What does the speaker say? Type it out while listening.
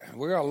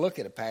we're going to look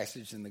at a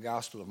passage in the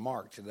Gospel of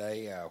Mark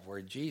today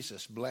where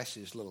Jesus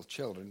blesses little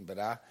children.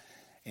 But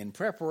in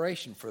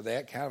preparation for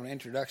that, kind of an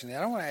introduction,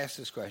 I want to ask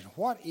this question.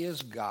 What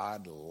is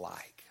God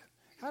like?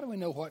 How do we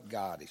know what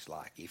God is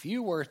like? If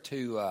you were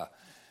to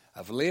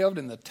have lived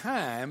in the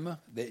time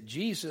that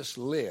Jesus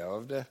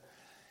lived,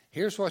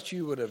 here's what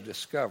you would have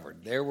discovered.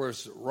 There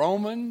was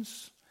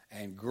Romans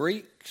and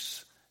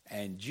Greeks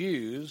and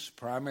Jews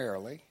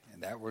primarily,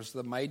 and that was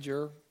the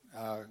major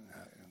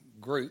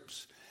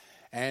groups.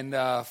 And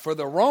for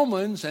the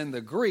Romans and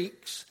the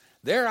Greeks,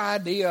 their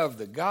idea of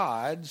the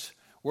gods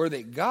were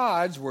that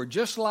gods were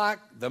just like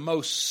the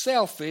most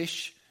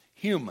selfish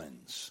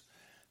humans.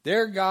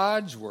 Their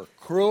gods were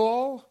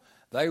cruel.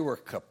 They were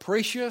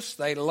capricious.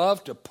 They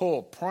loved to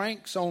pull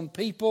pranks on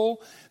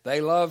people. They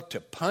loved to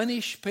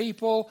punish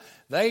people.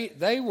 They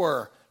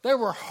were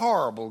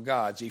horrible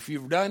gods. If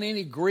you've done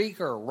any Greek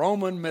or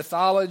Roman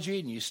mythology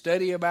and you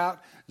study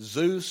about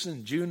Zeus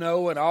and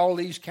Juno and all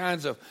these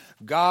kinds of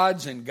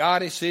gods and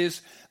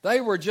goddesses,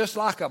 they were just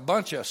like a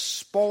bunch of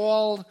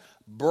spoiled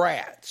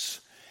brats.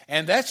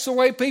 And that's the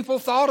way people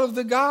thought of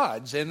the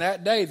gods in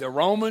that day. The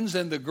Romans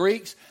and the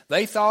Greeks,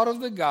 they thought of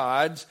the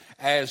gods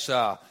as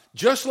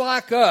just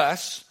like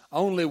us,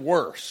 only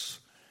worse.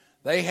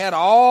 They had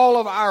all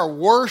of our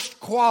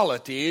worst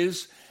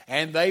qualities,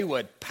 and they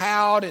would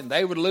pout and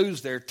they would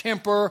lose their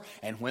temper.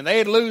 And when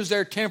they'd lose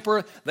their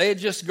temper, they'd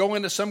just go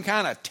into some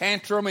kind of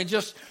tantrum and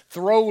just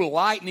throw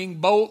lightning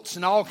bolts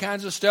and all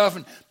kinds of stuff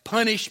and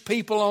punish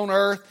people on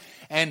earth.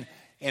 And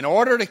in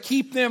order to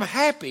keep them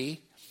happy,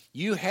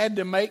 you had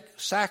to make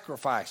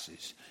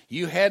sacrifices.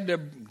 You had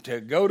to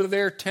go to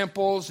their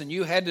temples, and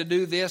you had to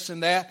do this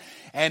and that.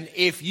 And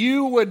if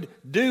you would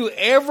do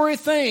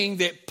everything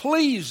that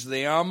pleased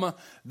them,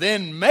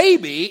 then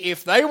maybe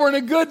if they were in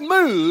a good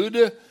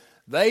mood,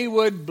 they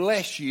would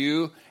bless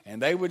you,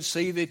 and they would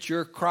see that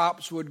your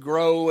crops would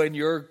grow and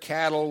your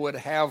cattle would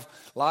have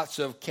lots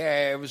of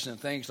calves and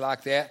things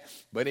like that.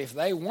 But if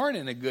they weren't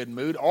in a good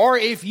mood, or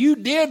if you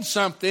did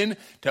something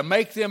to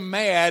make them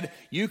mad,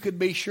 you could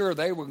be sure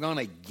they were going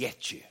to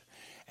get you.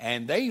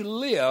 And they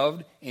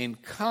lived in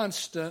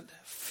constant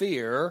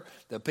fear.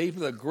 The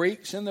people, the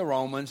Greeks and the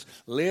Romans,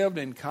 lived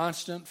in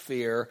constant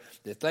fear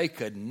that they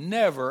could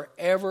never,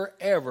 ever,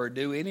 ever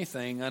do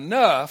anything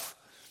enough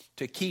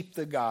to keep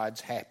the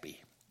gods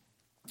happy.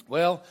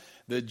 Well,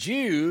 the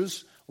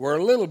Jews were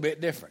a little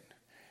bit different.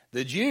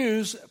 The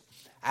Jews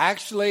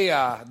actually,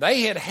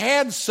 they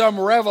had some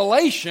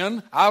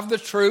revelation of the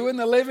true and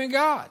the living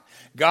God.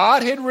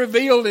 God had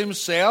revealed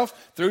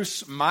himself through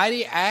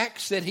mighty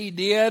acts that he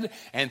did,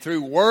 and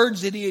through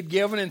words that he had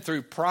given, and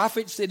through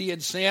prophets that he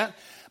had sent.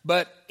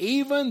 But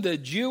even the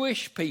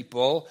Jewish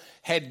people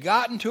had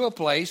gotten to a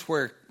place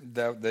where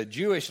the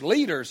Jewish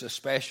leaders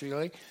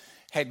especially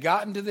had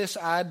gotten to this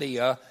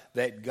idea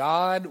that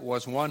God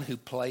was one who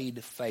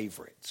played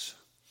favorites.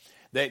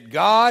 That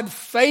God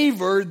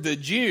favored the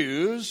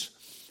Jews,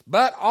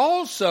 but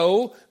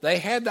also they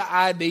had the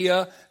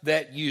idea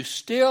that you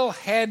still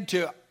had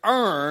to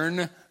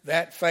earn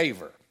that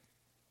favor.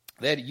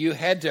 That you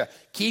had to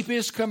keep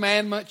his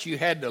commandments, you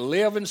had to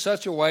live in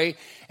such a way,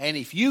 and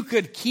if you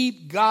could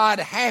keep God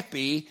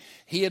happy,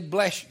 he'd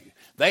bless you.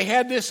 They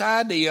had this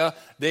idea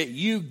that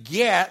you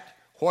get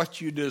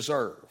what you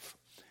deserve.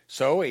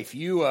 So if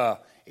you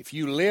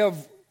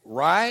live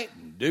right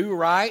and do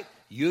right,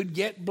 you'd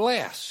get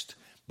blessed.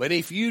 But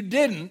if you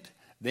didn't,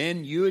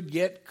 then you would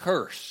get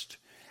cursed.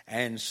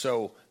 And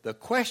so the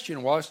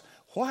question was,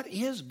 what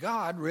is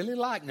God really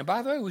like? Now,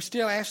 by the way, we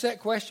still ask that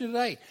question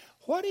today.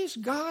 What is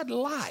God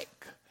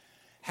like?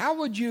 How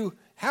would you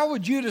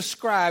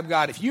describe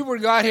God? If you were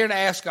to go out here and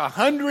ask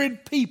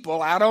 100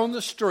 people out on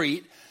the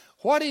street,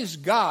 what is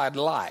God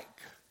like?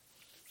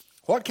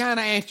 What kind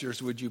of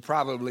answers would you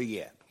probably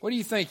get? What do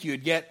you think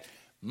you'd get?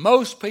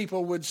 Most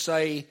people would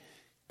say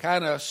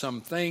kind of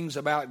some things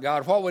about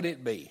God. What would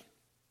it be?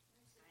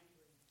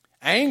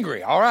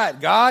 Angry. All right.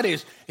 God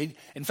is,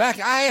 in fact,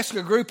 I asked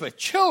a group of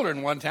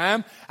children one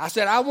time, I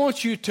said, I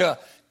want you to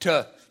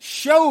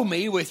show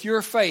me with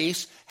your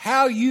face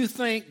how you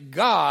think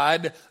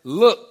God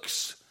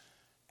looks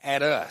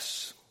at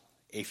us.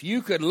 If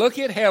you could look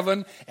at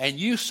heaven and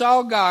you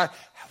saw God,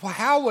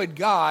 how would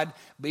God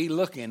be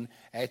looking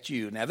at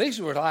you? Now,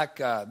 these were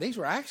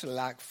actually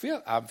like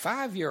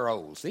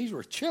 5-year-olds. These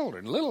were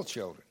children, little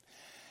children.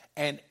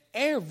 And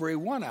every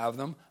one of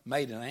them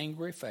made an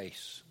angry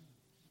face.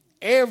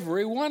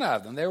 Every one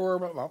of them. There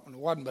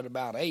wasn't but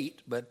about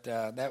 8, but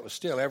that was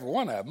still every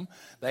one of them.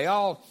 They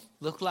all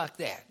looked like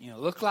that.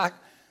 Look like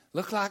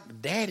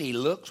Daddy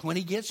looks when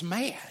he gets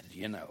mad,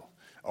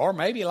 Or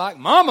maybe like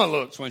Mama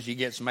looks when she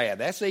gets mad.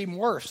 That's even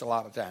worse a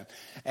lot of times.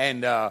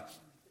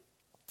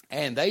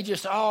 And they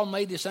just all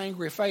made this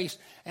angry face.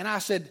 And I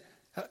said,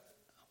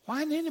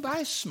 why isn't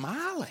anybody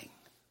smiling?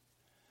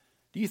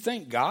 Do you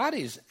think God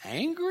is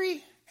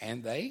angry?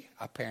 And they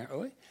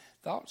apparently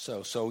thought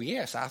so. So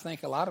yes, I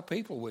think a lot of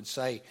people would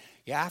say,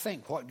 yeah, I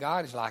think what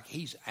God is like,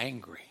 he's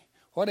angry.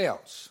 What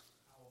else?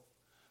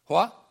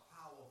 What?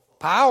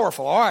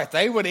 Powerful. All right.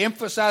 They would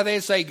emphasize,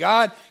 they'd say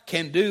God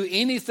can do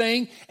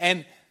anything.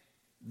 And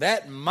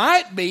that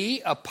might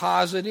be a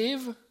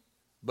positive,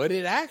 but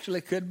it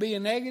actually could be a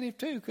negative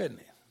too, couldn't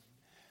it?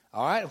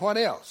 All right, what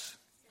else?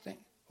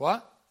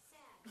 What?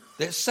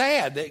 That's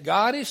sad, that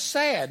God is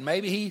sad.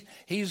 Maybe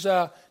he's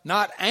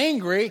not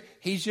angry,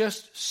 he's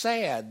just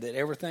sad that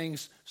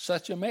everything's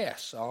such a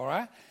mess, all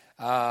right?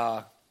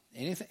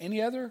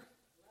 Any other?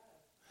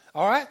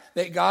 All right,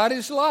 that God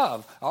is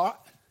love. All right.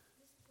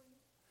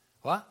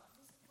 What?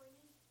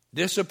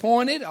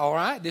 Disappointed, all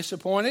right,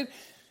 disappointed.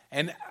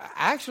 And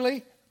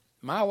actually,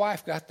 my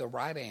wife got the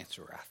right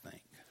answer, I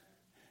think.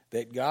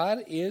 That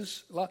God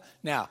is love.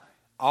 Now,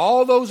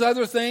 all those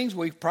other things,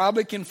 we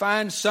probably can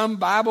find some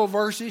Bible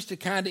verses to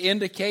kind of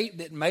indicate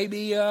that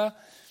maybe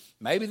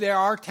there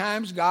are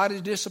times God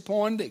is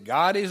disappointed, that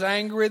God is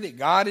angry, that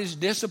God is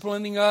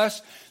disciplining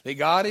us, that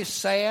God is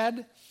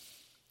sad.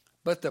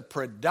 But the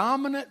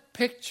predominant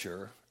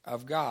picture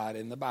of God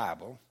in the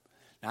Bible,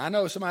 now I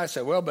know somebody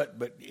say, well, but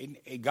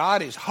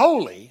God is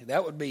holy.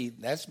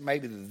 That's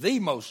maybe the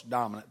most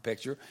dominant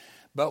picture.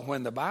 But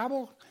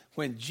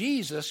when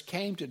Jesus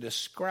came to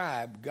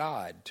describe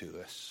God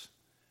to us,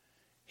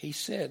 he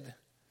said,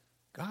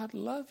 God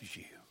loves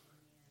you.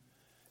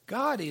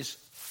 God is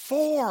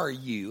for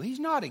you. He's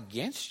not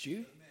against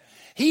you.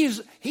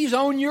 He's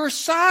on your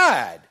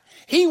side.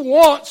 He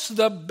wants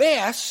the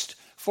best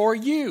for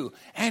you.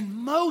 And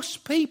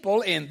most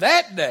people in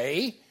that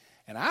day,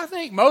 and I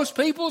think most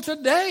people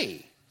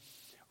today,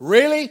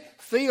 really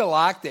feel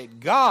like that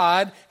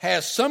God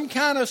has some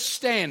kind of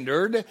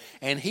standard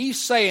and he's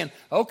saying,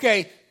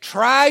 okay,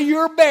 try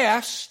your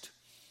best,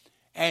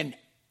 and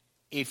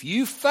if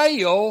you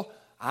fail,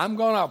 I'm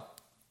going to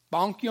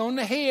bonk you on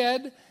the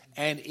head,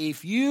 and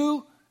if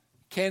you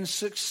can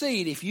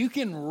succeed, if you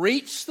can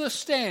reach the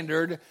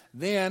standard,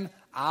 then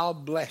I'll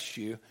bless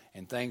you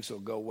and things will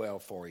go well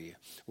for you.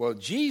 Well,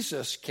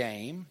 Jesus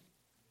came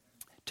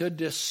to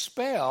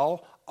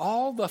dispel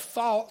all the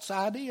false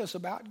ideas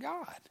about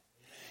God.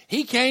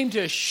 He came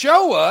to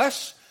show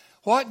us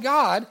what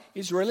God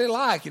is really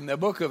like. In the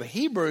book of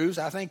Hebrews,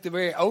 I think the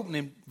very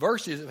opening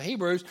verses of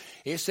Hebrews,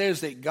 it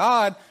says that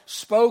God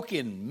spoke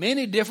in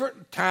many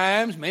different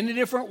times, many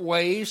different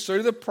ways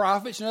through the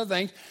prophets and other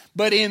things.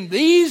 But in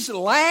these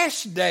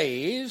last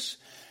days,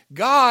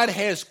 God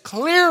has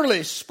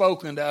clearly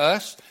spoken to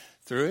us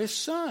through His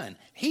Son.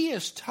 He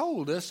has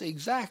told us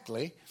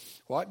exactly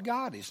what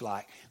God is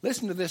like.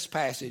 Listen to this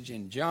passage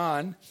in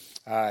John.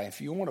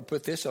 If you want to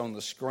put this on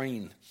the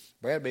screen,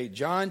 that'd be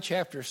John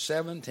chapter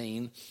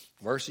 17,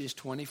 verses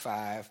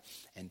 25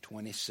 and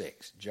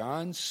 26.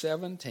 John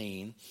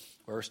 17,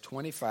 verse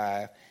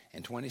 25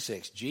 and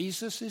 26.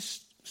 Jesus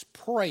is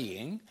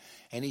praying,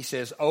 and he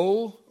says,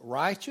 "O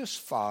righteous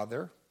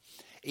Father,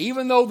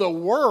 even though the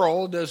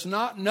world does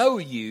not know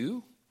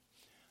you,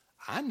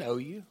 I know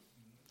you.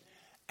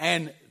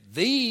 And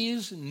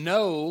these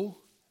know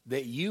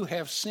that you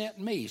have sent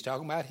me." He's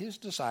talking about his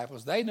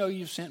disciples. They know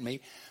you've sent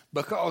me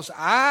because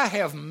I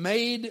have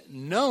made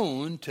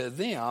known to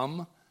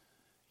them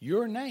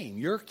your name,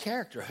 your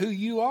character, who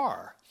you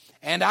are.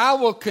 And I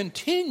will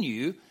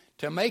continue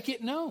to make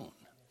it known,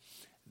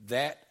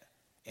 that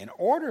in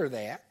order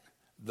that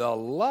the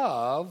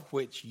love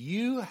which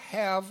you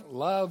have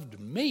loved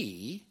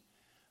me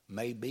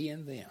may be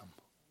in them,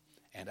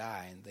 and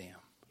I in them.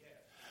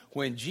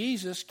 When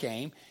Jesus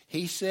came,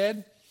 he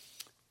said,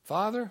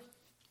 "Father,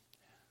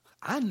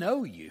 I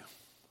know you.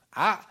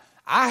 I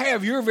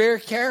have your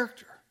very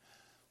character.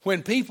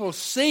 When people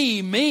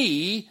see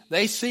me,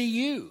 they see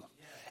you.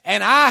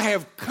 And I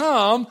have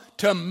come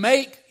to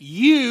make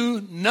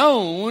you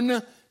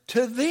known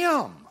to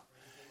them.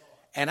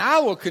 And I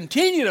will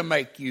continue to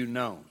make you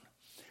known."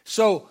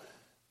 So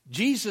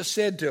Jesus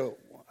said to,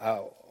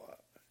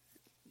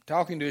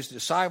 talking to his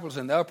disciples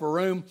in the upper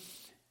room,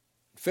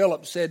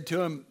 Philip said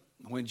to him,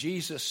 when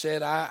Jesus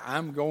said,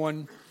 I'm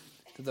going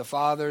to the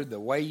Father the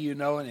way you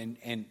know it,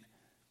 and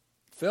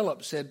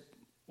Philip said,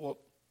 "Well,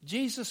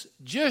 Jesus,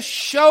 just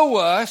show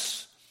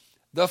us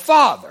the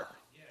Father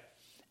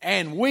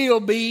and we'll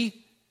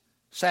be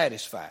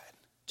satisfied.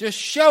 Just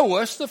show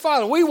us the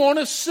Father. We want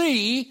to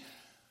see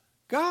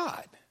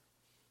God."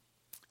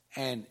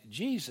 And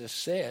Jesus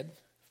said,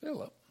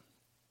 "Philip,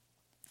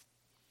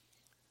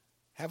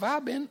 have I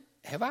been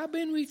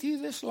with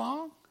you this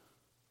long?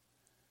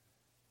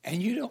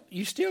 And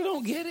you still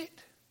don't get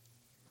it?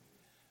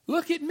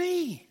 Look at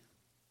me.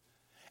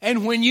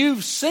 And when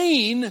you've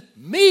seen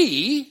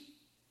me,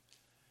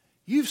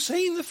 you've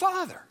seen the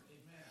Father.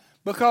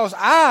 Because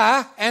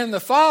I and the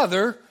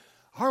Father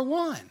are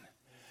one."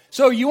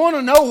 So you want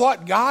to know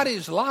what God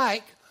is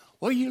like?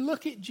 Well, you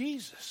look at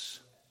Jesus.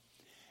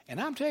 And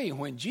I'm telling you,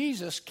 when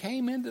Jesus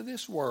came into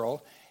this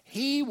world,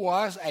 he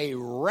was a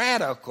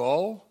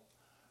radical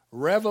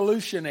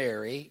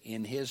revolutionary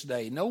in his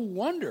day. No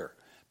wonder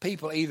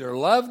people either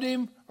loved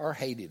him or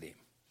hated him.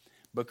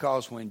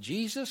 Because when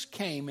Jesus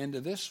came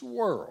into this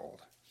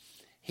world,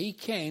 he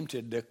came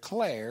to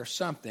declare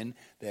something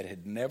that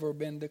had never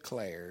been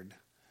declared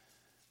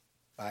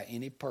by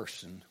any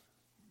person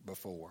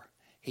before.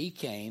 He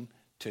came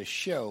to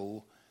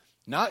show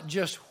not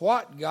just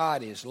what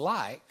God is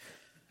like,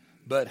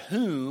 but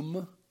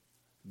whom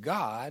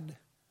God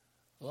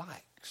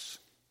likes.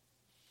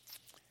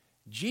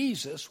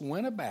 Jesus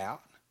went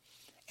about,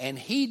 and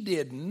he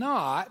did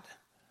not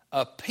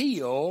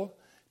appeal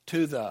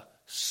to the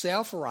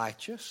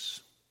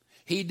self-righteous.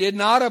 He did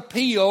not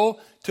appeal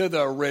to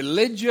the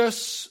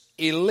religious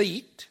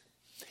elite.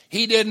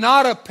 He did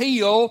not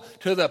appeal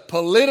to the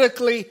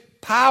politically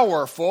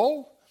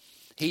powerful.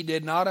 He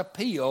did not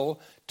appeal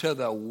to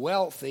the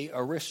wealthy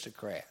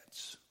aristocrats.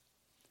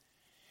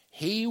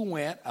 He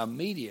went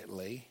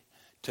immediately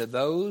to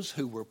those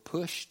who were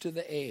pushed to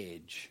the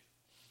edge.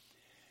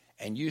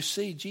 And you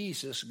see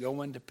Jesus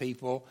going to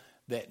people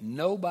that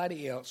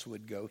nobody else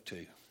would go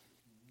to.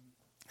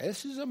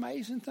 This is an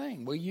amazing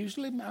thing.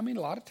 A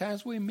lot of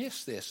times we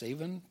miss this,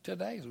 even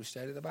today as we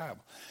study the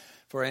Bible.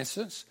 For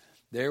instance,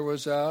 there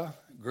was a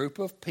group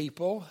of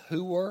people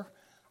who were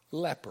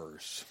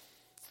lepers.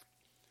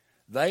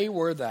 They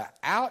were the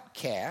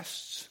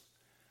outcasts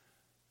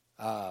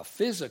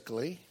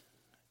physically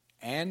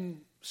and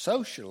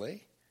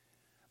socially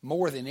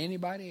more than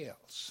anybody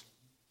else.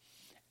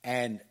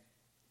 And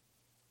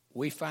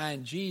we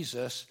find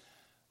Jesus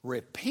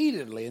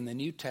repeatedly in the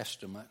New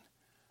Testament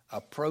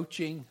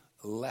approaching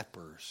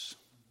lepers.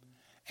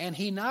 And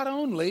he not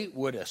only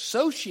would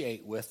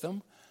associate with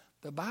them,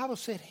 the Bible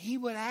said he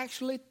would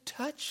actually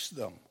touch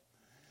them.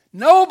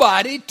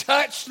 Nobody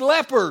touched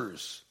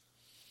lepers.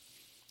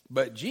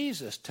 But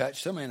Jesus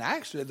touched them. And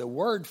actually the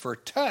word for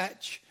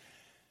touch,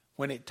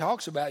 when it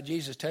talks about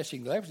Jesus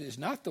touching lepers, is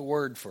not the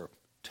word for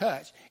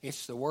touch.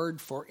 It's the word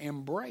for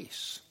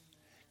embrace.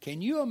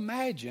 Can you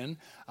imagine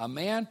a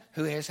man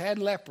who has had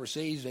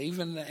leprosy,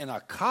 even in a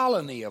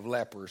colony of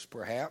lepers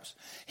perhaps?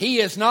 He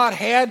has not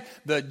had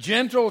the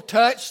gentle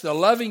touch, the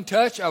loving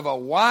touch of a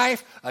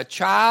wife, a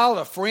child,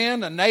 a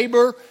friend, a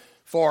neighbor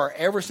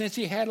ever since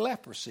he had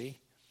leprosy.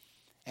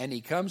 And he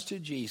comes to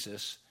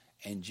Jesus,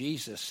 and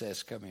Jesus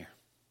says, "Come here."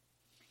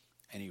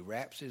 And he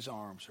wraps his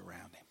arms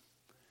around him,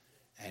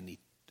 and he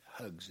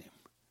hugs him.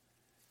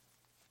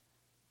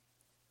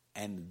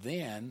 And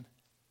then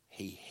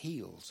he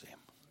heals him.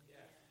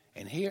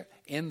 And here,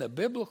 in the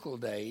biblical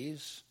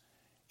days,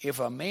 if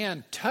a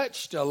man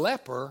touched a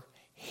leper,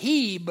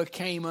 he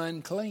became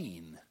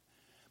unclean.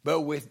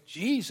 But with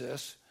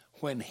Jesus,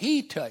 when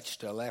he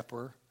touched a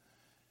leper,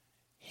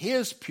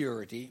 his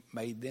purity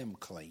made them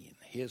clean.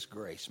 His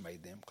grace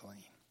made them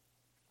clean.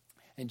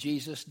 And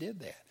Jesus did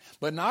that.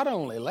 But not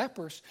only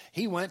lepers,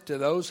 he went to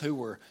those who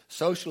were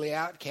socially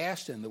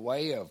outcast in the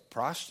way of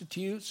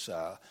prostitutes,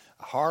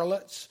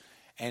 harlots,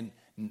 and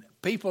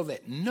people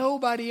that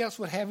nobody else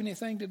would have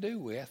anything to do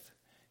with.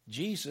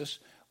 Jesus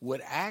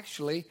would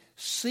actually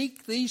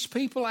seek these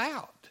people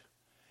out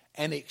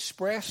and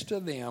express to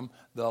them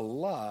the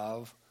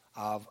love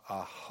of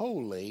a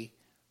holy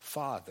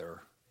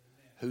Father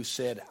who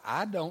said,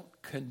 "I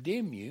don't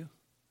condemn you.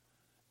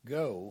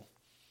 Go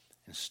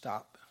and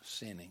stop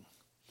sinning."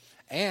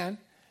 And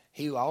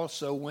he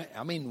also went,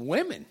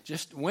 women,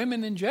 just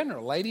women in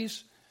general,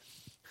 ladies,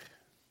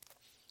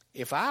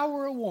 if I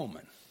were a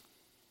woman,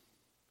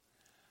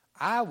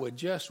 I would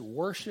just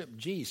worship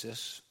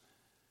Jesus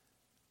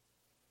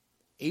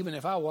even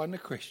if I wasn't a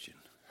Christian.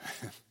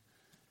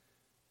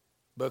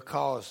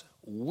 Because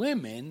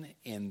women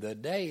in the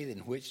day in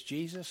which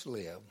Jesus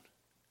lived,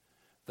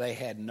 they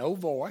had no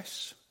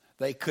voice.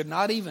 They could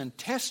not even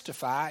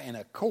testify in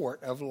a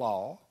court of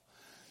law.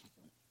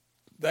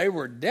 They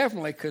were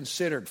definitely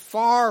considered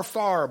far,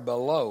 far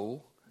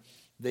below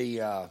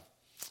the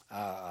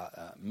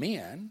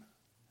men.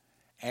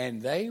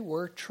 And they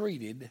were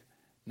treated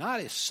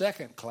not as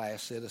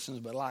second-class citizens,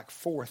 but like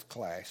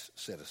fourth-class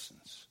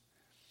citizens.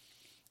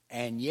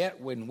 And yet,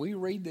 when we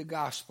read the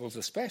Gospels,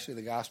 especially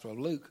the Gospel of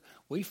Luke,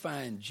 we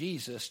find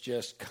Jesus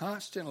just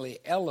constantly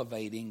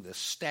elevating the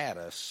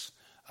status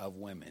of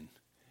women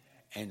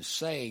and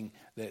saying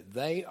that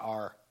they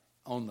are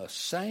on the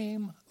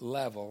same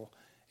level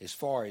as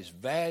far as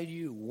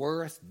value,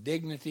 worth,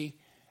 dignity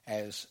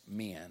as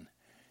men.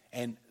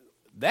 And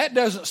that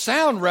doesn't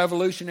sound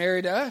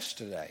revolutionary to us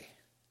today.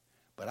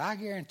 But I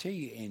guarantee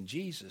you, in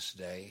Jesus'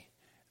 day,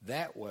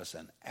 that was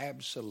an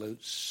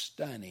absolute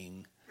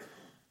stunning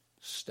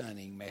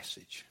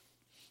message.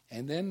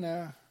 And then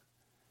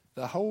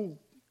the whole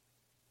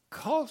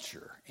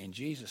culture in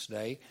Jesus'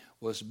 day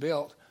was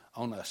built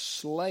on a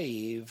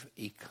slave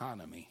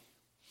economy.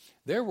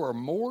 There were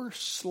more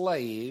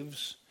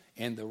slaves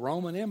in the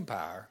Roman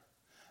Empire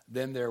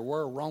than there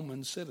were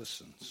Roman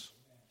citizens.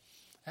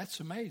 That's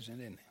amazing,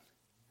 isn't it?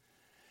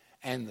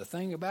 And the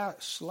thing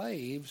about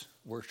slaves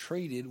were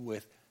treated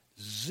with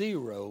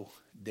zero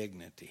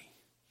dignity.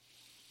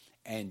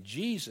 And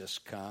Jesus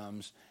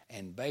comes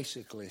and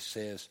basically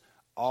says,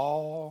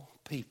 all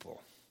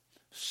people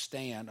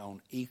stand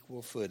on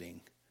equal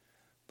footing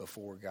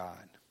before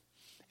God.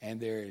 And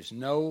there is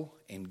no,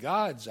 in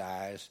God's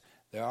eyes,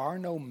 there are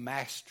no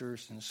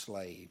masters and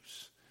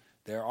slaves.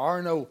 There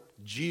are no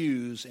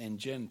Jews and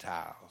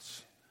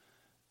Gentiles.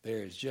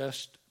 There is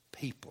just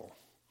people.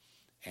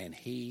 And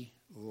he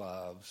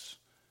loves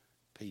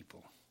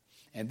people.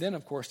 And then,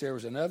 of course, there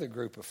was another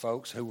group of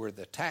folks who were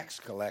the tax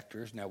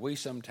collectors. Now, we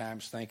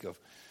sometimes think of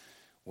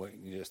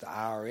just the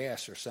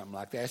IRS or something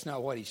like that. That's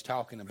not what he's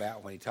talking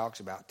about when he talks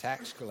about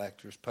tax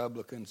collectors,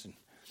 publicans. And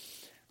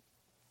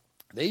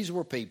these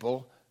were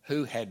people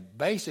who had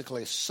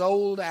basically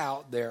sold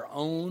out their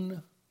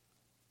own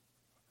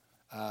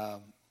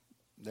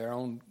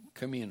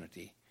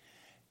community.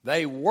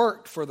 They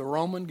worked for the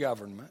Roman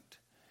government,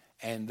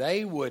 and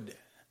they would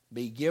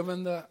be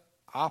given the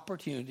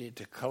opportunity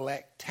to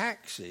collect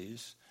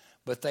taxes,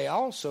 but they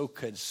also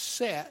could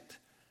set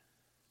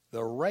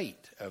the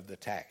rate of the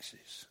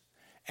taxes.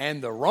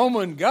 And the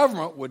Roman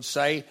government would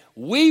say,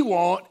 we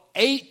want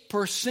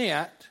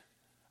 8%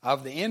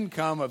 of the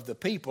income of the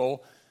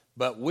people,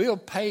 but we'll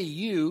pay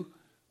you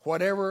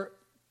whatever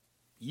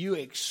you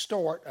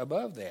extort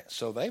above that.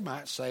 So they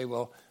might say,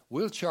 well,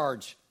 we'll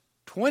charge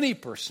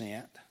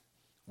 20%,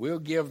 we'll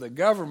give the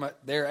government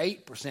their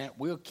 8%,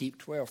 we'll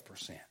keep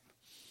 12%.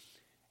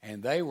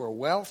 And they were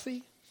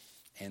wealthy,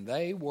 and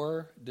they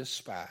were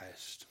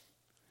despised.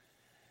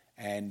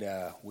 And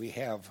we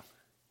have,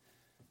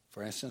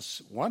 for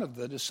instance, one of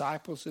the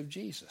disciples of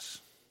Jesus.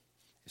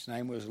 His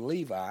name was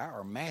Levi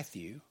or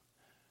Matthew.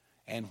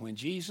 And when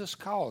Jesus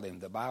called him,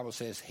 the Bible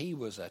says he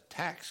was a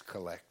tax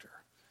collector.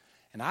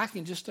 And I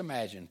can just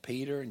imagine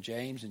Peter and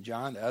James and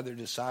John, the other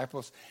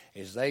disciples,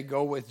 as they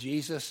go with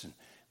Jesus, and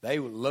they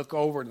would look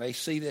over and they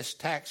see this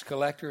tax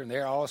collector, and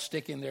they're all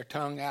sticking their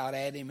tongue out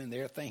at him, and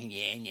they're thinking,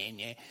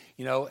 yeah.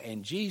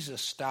 And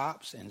Jesus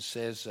stops and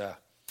says,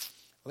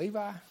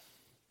 Levi,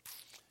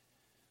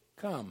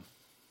 come,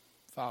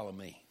 follow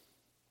me.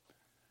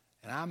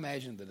 And I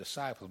imagine the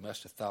disciples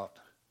must have thought,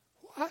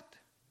 what?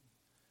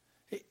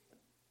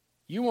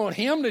 You want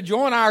him to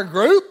join our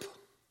group?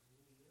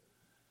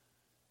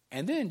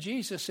 And then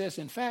Jesus says,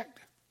 in fact,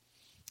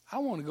 I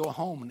want to go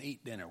home and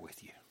eat dinner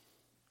with you.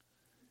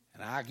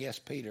 And I guess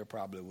Peter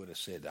probably would have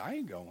said, I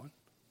ain't going.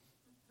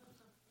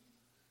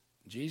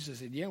 Jesus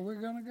said, yeah, we're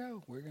going to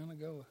go. We're going to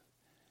go.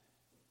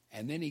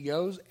 And then he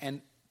goes,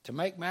 and to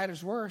make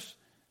matters worse,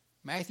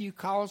 Matthew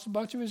calls a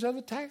bunch of his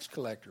other tax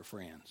collector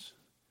friends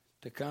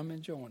to come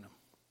and join him.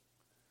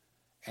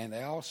 And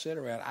they all sit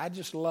around. I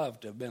just love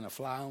to have been a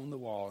fly on the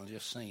wall and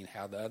just seen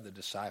how the other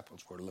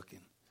disciples were looking.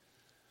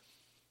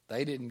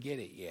 They didn't get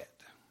it yet.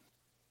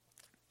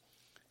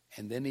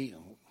 And then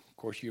of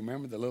course, you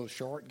remember the little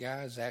short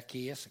guy,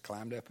 Zacchaeus, that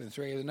climbed up in the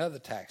tree, another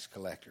tax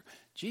collector.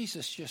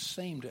 Jesus just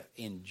seemed to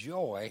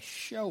enjoy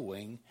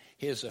showing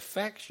his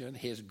affection,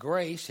 his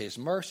grace, his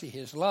mercy,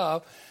 his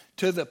love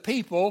to the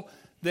people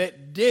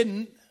that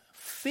didn't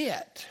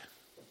fit.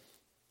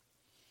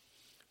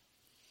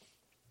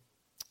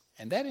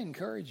 And that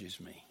encourages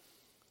me.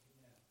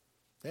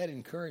 That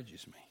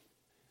encourages me.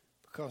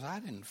 Because I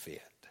didn't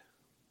fit.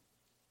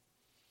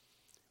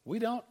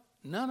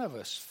 None of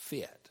us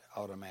fit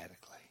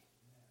automatically.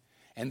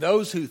 And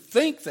those who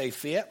think they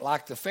fit,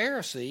 like the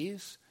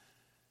Pharisees,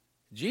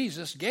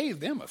 Jesus gave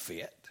them a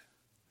fit.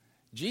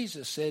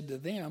 Jesus said to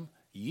them,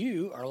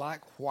 you are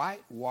like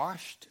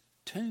whitewashed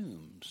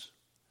tombs.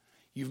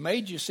 You've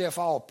made yourself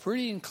all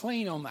pretty and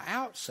clean on the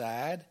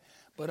outside,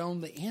 but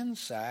on the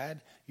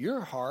inside,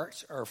 your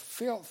hearts are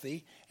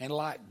filthy and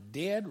like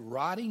dead,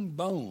 rotting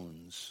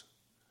bones.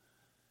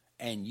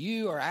 And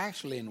you are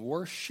actually in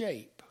worse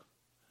shape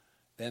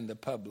than the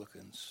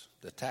publicans,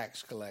 the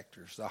tax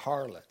collectors, the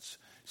harlots.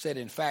 Said,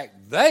 in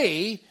fact,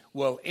 they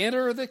will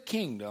enter the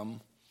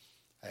kingdom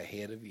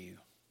ahead of you.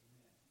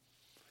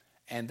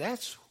 And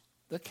that's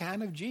the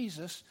kind of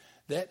Jesus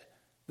that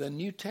the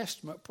New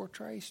Testament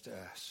portrays to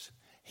us.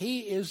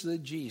 He is the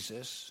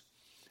Jesus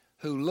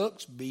who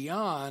looks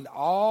beyond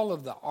all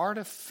of the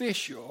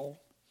artificial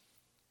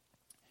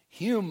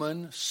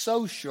human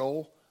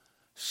social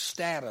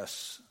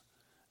status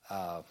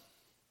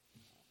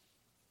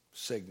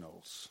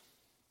signals.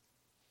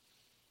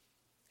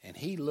 And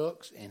he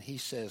looks and he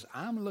says,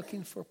 I'm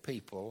looking for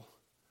people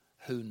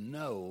who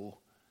know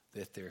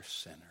that they're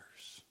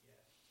sinners.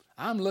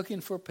 I'm looking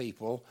for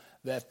people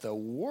that the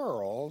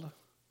world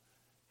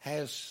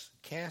has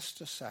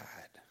cast aside.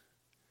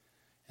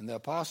 And the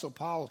Apostle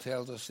Paul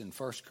tells us in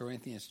 1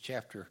 Corinthians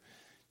chapter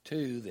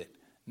 2 that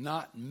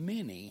not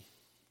many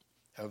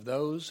of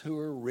those who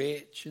are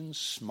rich and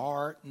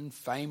smart and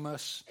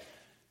famous,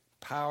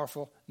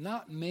 powerful,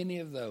 not many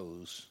of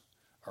those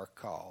are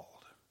called.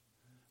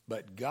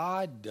 But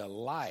God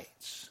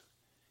delights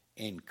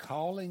in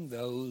calling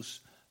those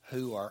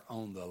who are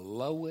on the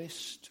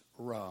lowest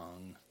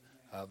rung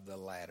of the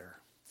ladder.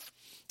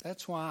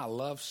 That's why I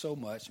love so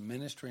much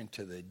ministering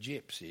to the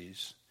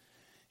gypsies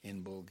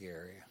in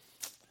Bulgaria.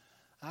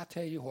 I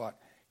tell you what,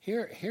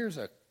 here's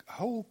a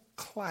whole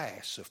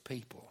class of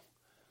people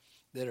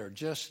that are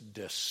just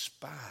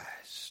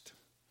despised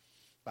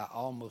by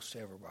almost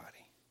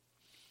everybody.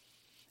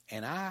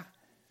 And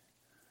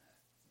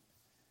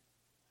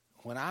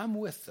when I'm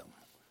with them,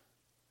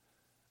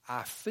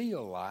 I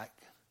feel like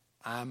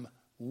I'm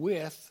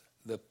with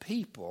the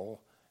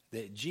people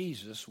that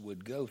Jesus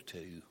would go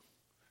to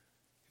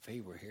if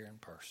he were here in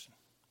person,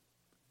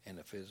 in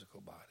a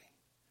physical body.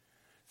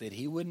 That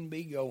he wouldn't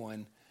be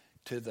going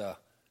to the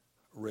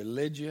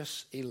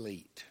religious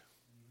elite.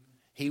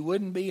 He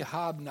wouldn't be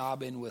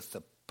hobnobbing with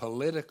the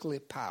politically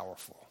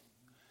powerful.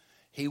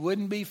 He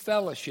wouldn't be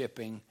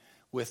fellowshipping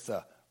with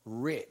the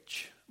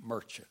rich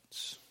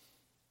merchants.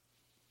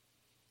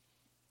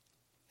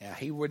 Now,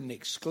 he wouldn't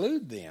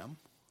exclude them,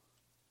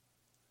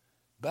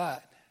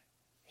 but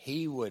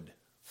he would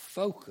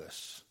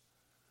focus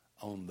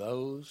on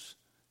those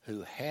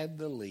who had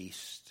the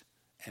least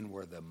and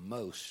were the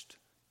most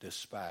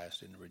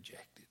despised and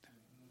rejected.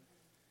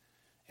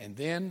 And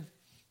then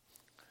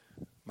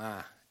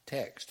my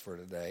text for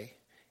today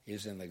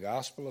is in the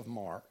Gospel of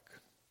Mark,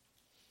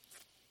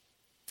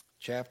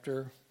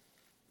 chapter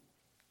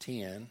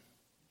 10,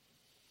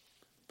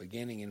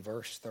 beginning in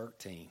verse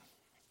 13.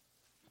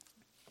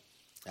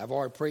 I've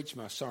already preached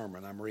my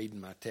sermon. I'm reading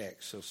my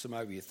text. So some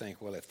of you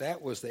think, well, if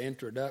that was the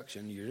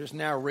introduction, you're just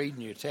now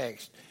reading your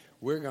text,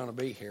 we're going to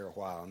be here a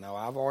while. No,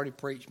 I've already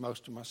preached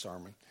most of my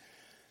sermon.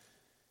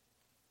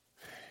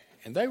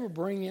 And they were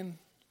bringing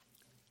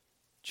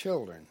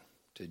children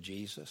to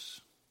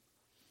Jesus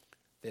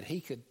that he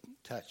could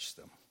touch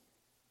them.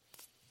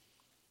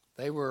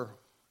 They were,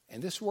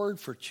 and this word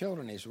for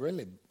children is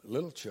really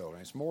little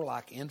children. It's more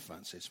like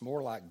infants. It's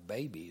more like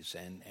babies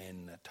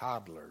and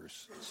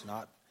toddlers. It's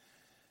not.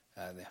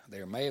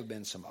 There may have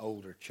been some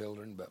older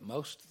children, but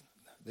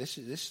this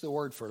is the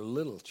word for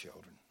little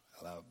children,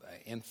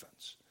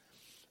 infants.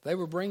 They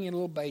were bringing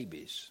little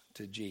babies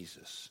to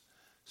Jesus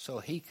so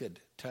he could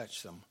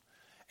touch them,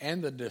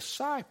 and the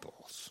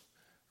disciples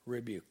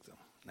rebuked them.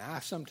 Now,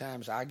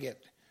 sometimes I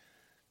get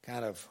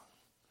kind of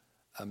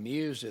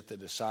amused at the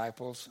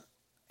disciples,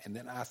 and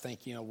then I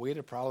think, we'd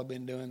have probably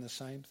been doing the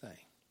same thing.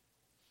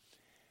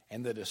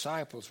 And the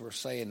disciples were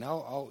saying,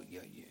 "No,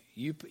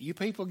 you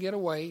people get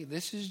away.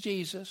 This is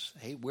Jesus.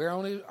 We're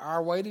on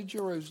our way to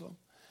Jerusalem."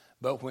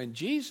 But when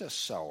Jesus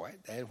saw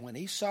it, and when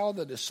he saw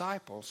the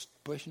disciples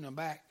pushing them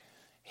back,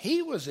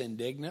 he was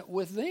indignant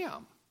with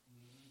them.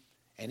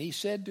 And he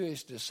said to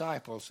his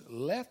disciples,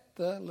 "Let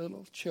the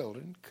little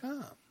children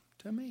come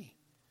to me.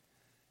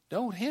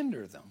 Don't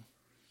hinder them,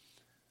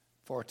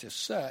 for to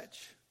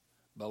such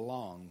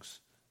belongs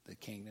the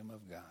kingdom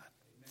of God."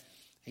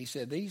 He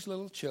said, these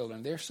little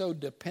children, they're so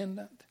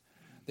dependent.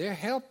 They're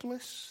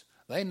helpless.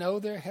 They know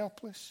they're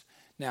helpless.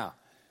 Now,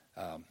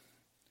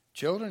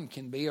 children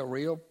can be a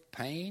real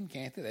pain,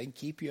 can't they? They can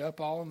keep you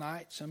up all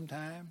night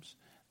sometimes.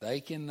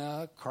 They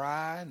can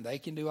cry, and they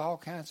can do all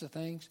kinds of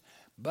things.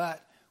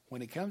 But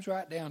when it comes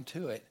right down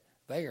to it,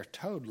 they are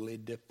totally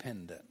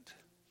dependent.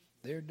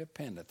 They're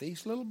dependent.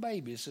 These little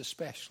babies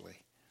especially,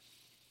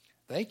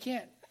 they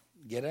can't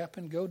get up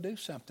and go do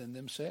something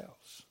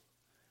themselves.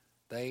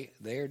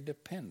 They're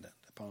dependent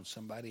upon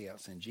somebody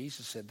else. And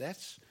Jesus said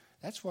that's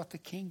what the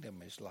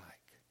kingdom is like.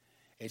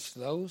 It's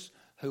those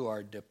who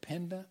are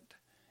dependent,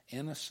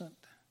 innocent,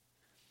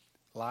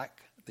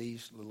 like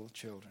these little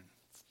children.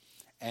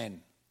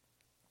 And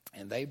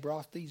they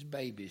brought these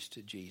babies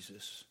to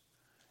Jesus,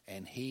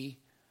 and he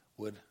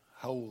would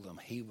hold them.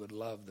 He would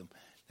love them.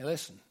 Now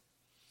listen,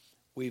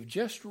 we've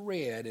just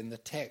read in the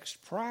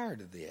text prior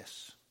to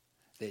this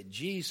that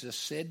Jesus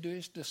said to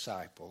his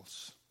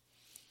disciples,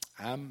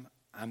 I'm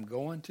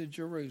going to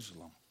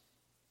Jerusalem,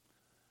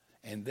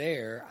 and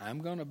there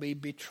I'm going to be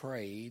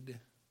betrayed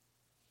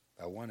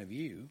by one of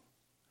you.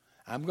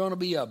 I'm going to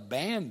be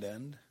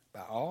abandoned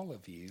by all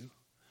of you,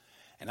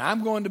 and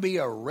I'm going to be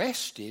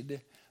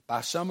arrested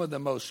by some of the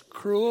most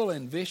cruel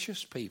and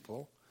vicious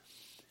people,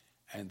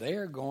 and they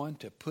are going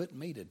to put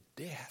me to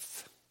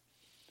death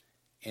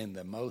in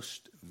the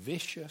most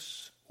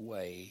vicious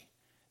way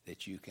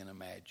that you can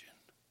imagine.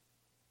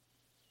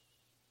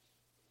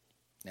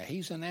 Now,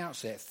 he's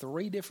announced that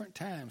 3 different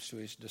times to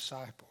his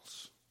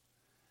disciples,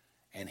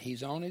 and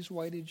he's on his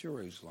way to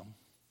Jerusalem.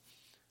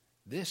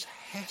 This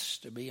has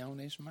to be on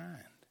his mind,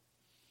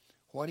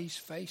 what he's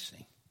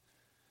facing,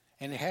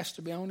 and it has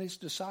to be on his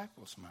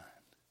disciples' mind.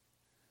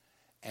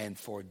 And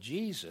for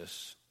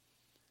Jesus,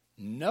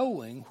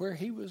 knowing where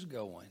he was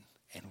going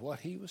and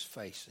what he was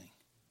facing,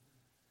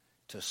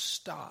 to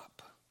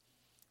stop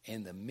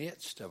in the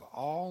midst of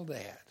all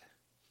that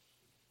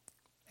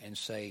and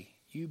say,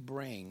 you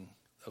bring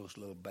those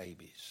little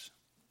babies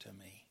to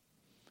me.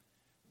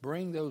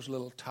 Bring those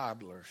little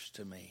toddlers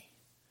to me,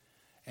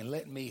 and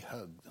let me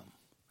hug them.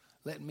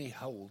 Let me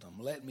hold them.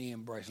 Let me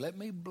embrace. Let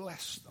me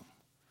bless them.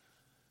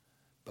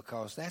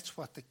 Because that's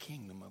what the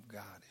kingdom of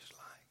God is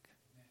like.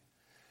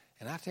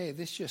 And I tell you,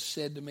 this just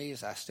said to me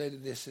as I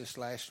studied this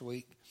last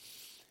week,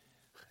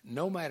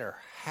 no matter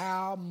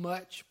how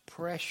much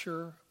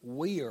pressure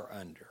we are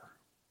under,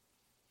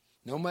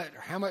 no matter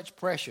how much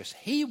pressure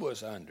he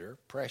was under,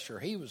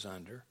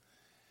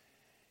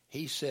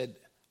 he said,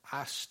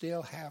 I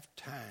still have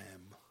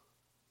time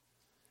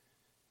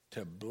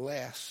to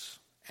bless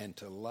and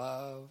to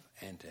love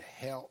and to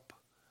help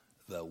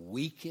the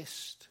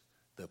weakest,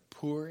 the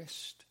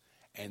poorest,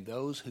 and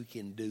those who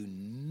can do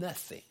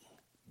nothing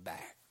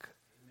back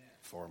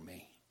for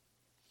me.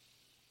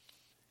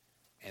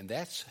 And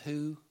that's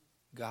who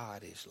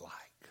God is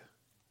like.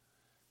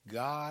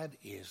 God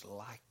is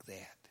like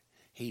that.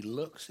 He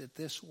looks at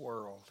this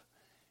world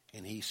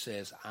And he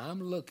says,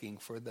 I'm looking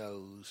for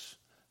those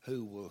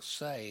who will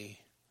say,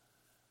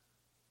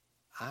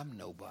 I'm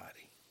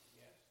nobody.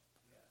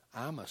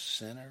 I'm a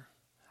sinner.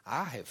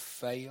 I have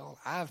failed.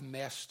 I've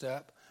messed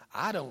up.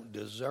 I don't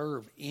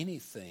deserve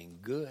anything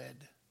good.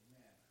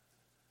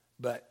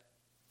 But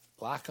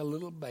like a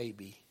little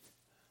baby,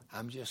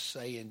 I'm just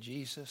saying,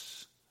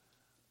 Jesus,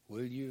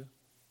 will you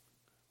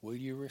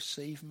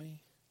receive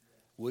me?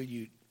 Will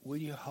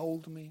you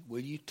hold me? Will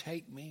you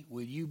take me?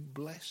 Will you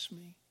bless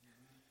me?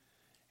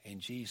 And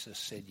Jesus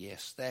said,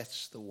 yes,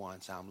 that's the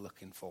ones I'm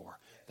looking for.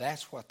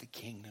 That's what the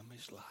kingdom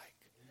is like.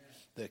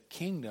 The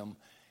kingdom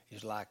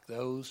is like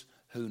those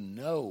who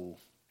know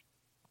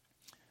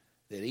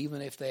that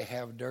even if they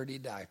have dirty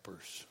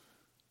diapers,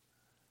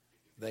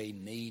 they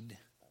need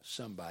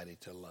somebody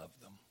to love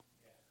them.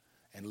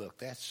 And look,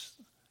 that's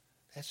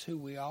who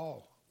we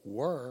all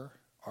were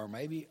or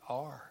maybe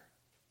are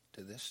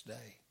to this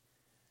day.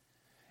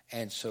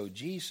 And so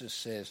Jesus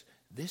says,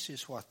 this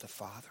is what the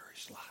Father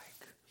is like.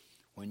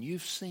 When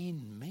you've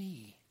seen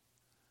me,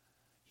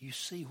 you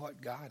see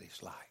what God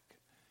is like.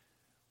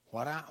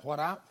 What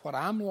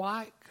I'm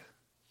like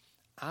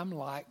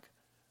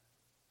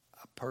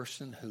a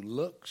person who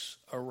looks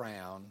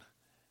around,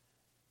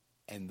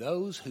 and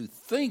those who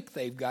think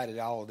they've got it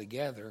all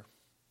together,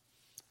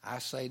 I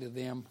say to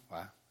them,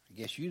 well, I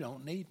guess you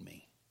don't need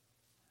me.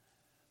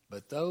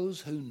 But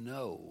those who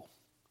know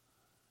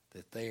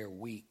that they are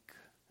weak,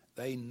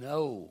 they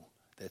know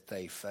that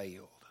they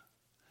failed,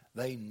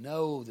 they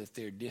know that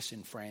they're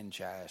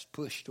disenfranchised,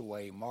 pushed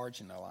away,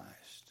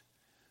 marginalized.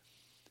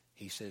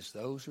 He says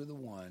those are the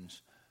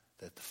ones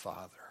that the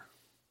Father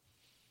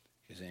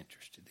is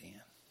interested in,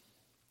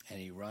 and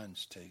he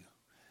runs to.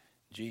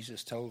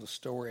 Jesus told a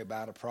story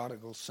about a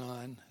prodigal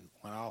son who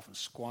went off and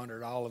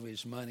squandered all of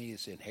his money,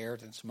 his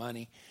inheritance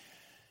money.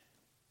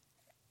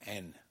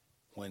 And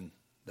when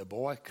the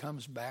boy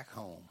comes back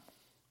home,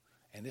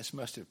 and this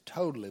must have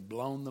totally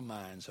blown the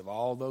minds of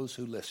all those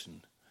who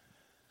listened,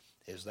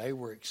 as they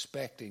were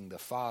expecting the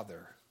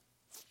father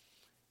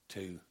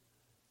to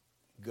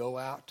go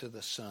out to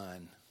the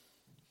son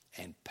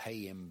and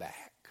pay him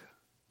back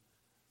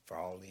for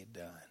all he had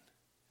done.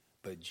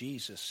 But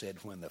Jesus said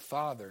when the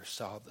father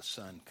saw the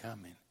son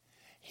coming,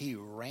 he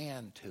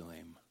ran to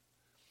him,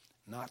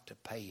 not to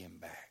pay him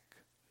back,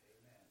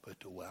 but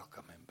to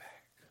welcome him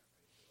back,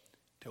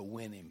 to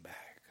win him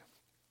back.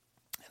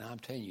 And I'm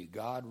telling you,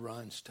 God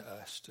runs to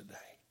us today.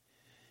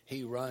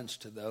 He runs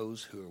to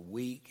those who are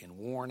weak and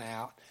worn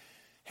out,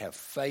 have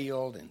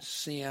failed and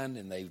sinned,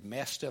 and they've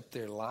messed up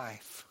their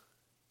life.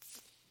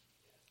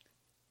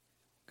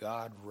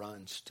 God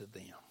runs to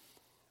them.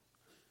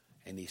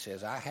 And he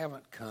says, I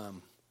haven't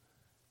come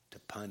to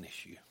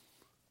punish you.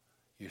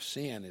 Your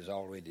sin is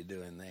already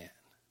doing that.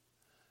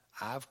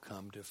 I've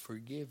come to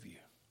forgive you.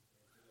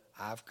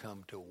 I've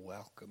come to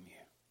welcome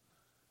you.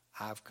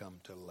 I've come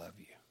to love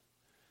you.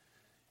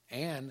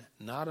 And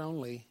not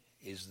only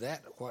is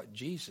that what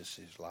Jesus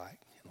is like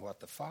and what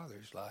the Father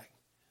is like,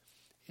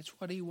 it's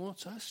what he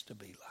wants us to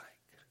be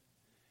like.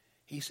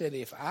 He said,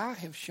 if I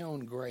have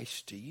shown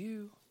grace to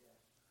you,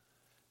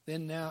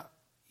 then now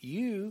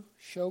you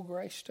show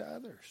grace to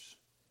others.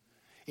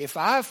 If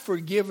I've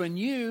forgiven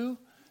you,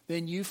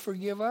 then you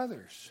forgive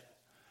others.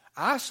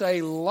 I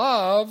say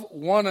love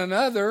one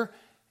another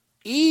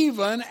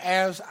even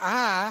as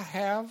I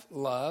have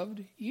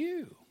loved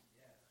you.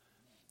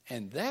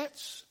 And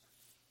that's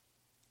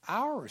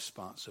our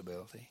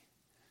responsibility.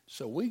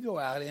 So we go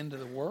out into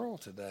the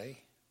world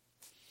today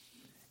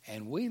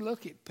and we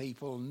look at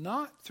people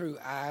not through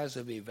eyes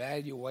of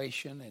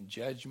evaluation and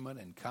judgment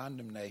and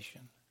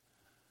condemnation.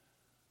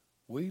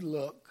 We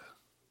look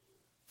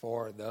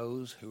for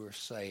those who are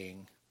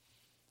saying,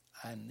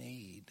 I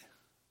need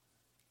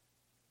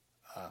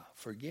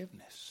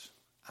forgiveness.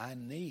 I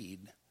need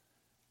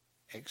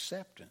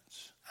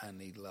acceptance. I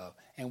need love.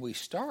 And we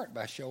start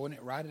by showing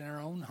it right in our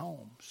own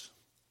homes.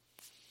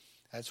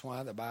 That's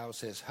why the Bible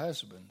says,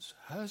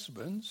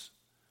 husbands,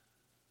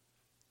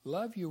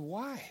 love your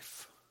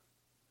wife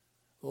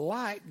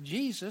like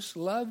Jesus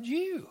loved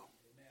you.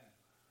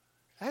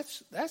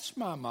 That's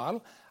my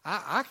model.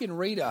 I can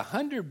read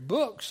 100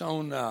 books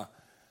on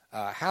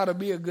how to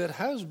be a good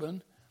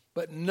husband,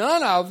 but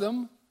none of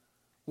them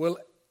will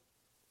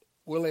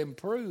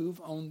improve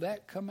on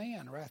that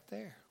command right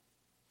there.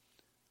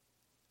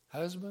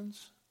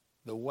 Husbands,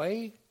 the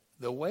way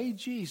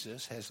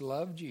Jesus has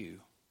loved you,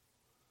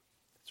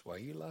 that's why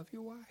you love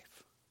your wife.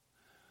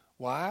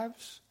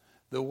 Wives,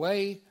 the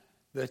way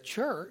the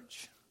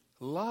church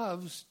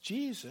loves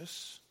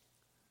Jesus,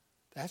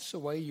 that's the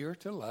way you're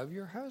to love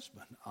your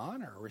husband.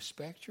 Honor,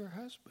 respect your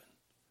husband.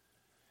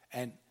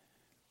 And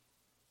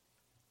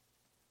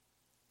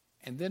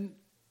then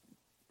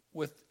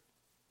with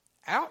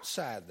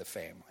outside the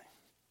family,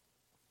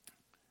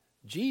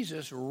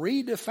 Jesus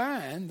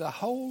redefined the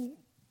whole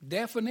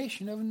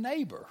definition of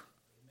neighbor.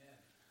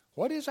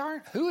 Who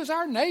is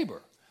our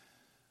neighbor?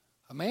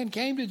 A man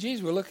came to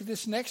Jesus. We'll look at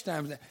this next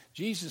time.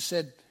 Jesus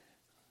said,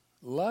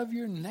 love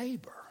your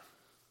neighbor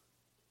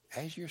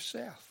as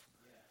yourself.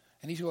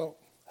 And he said, well,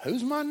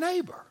 who's my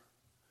neighbor?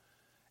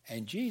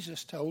 And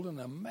Jesus told an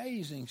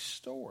amazing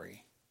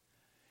story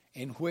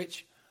in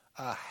which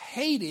a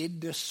hated,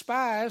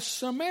 despised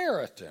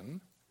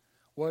Samaritan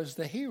was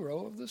the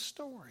hero of the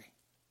story.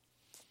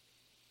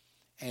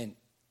 And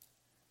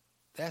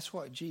that's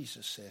what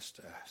Jesus says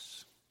to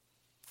us.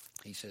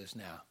 He says,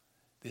 now,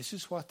 this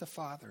is what the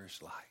Father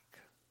is like.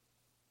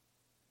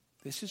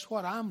 This is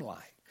what I'm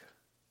like.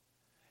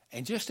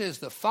 And just as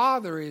the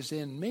Father is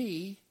in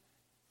me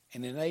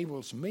and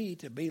enables me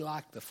to be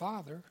like the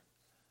Father,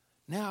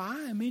 now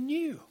I am in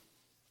you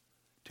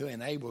to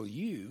enable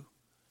you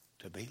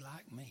to be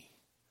like me.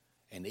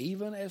 And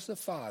even as the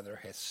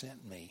Father hath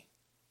sent me,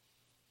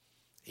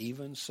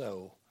 even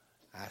so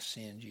I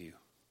send you.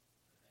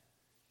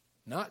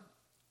 Not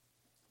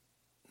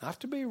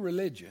to be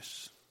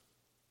religious,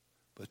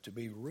 but to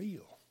be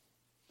real.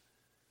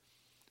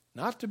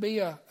 Not to be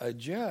a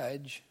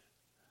judge,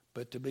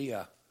 but to be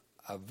a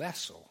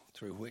vessel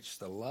through which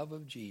the love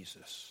of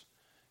Jesus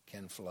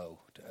can flow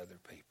to other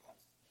people.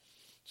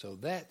 So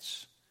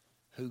that's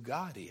who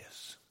God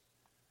is.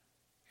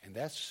 And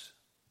that's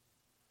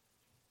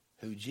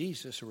who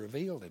Jesus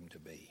revealed him to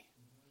be.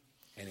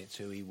 And it's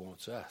who he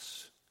wants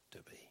us to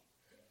be.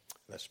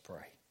 Let's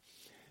pray.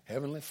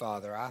 Heavenly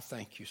Father, I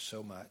thank you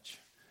so much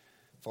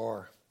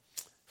for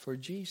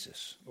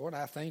Jesus. Lord,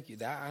 I thank you.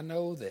 I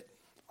know that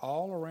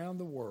all around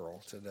the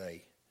world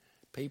today,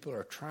 people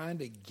are trying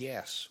to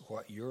guess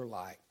what you're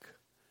like.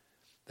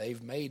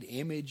 They've made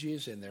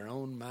images in their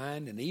own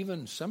mind, and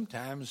even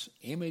sometimes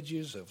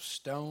images of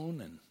stone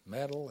and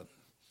metal and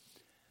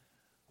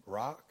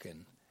rock,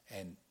 and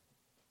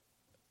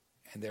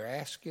they're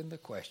asking the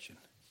question,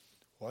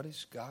 what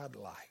is God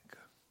like?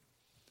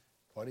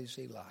 What is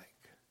he like?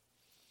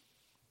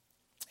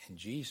 And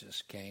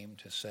Jesus came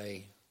to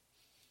say,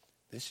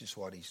 this is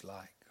what he's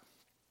like.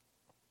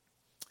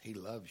 He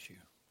loves you.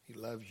 He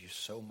loves you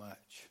so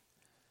much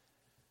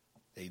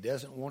that he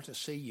doesn't want to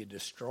see you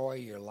destroy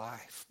your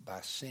life by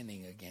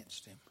sinning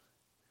against him.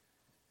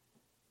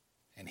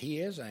 And he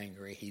is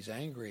angry. He's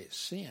angry at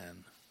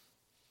sin.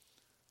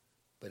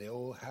 But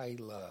oh, how he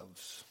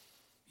loves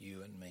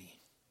you and me.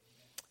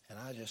 And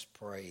I just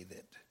pray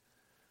that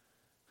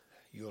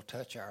you'll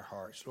touch our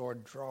hearts.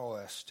 Lord, draw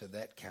us to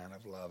that kind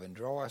of love. And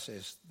draw us,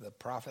 as the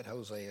prophet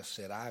Hosea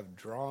said, I've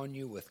drawn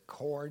you with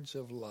cords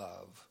of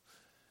love.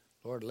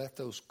 Lord, let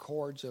those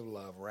cords of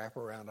love wrap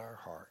around our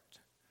heart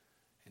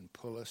and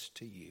pull us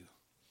to you.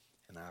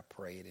 And I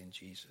pray it in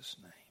Jesus'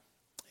 name.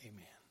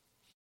 Amen.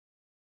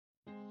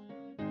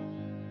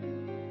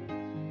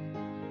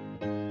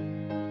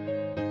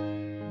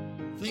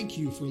 Thank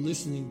you for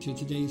listening to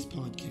today's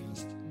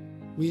podcast.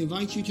 We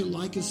invite you to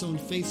like us on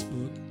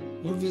Facebook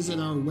or visit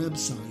our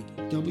website,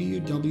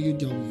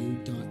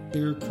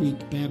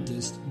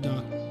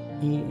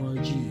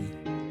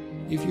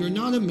 www.bearcreekbaptist.org. If you're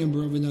not a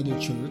member of another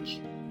church,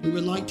 we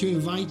would like to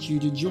invite you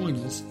to join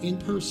us in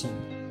person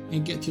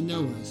and get to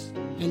know us,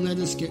 and let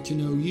us get to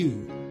know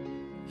you.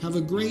 Have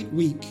a great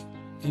week,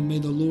 and may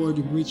the Lord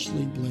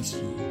richly bless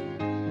you.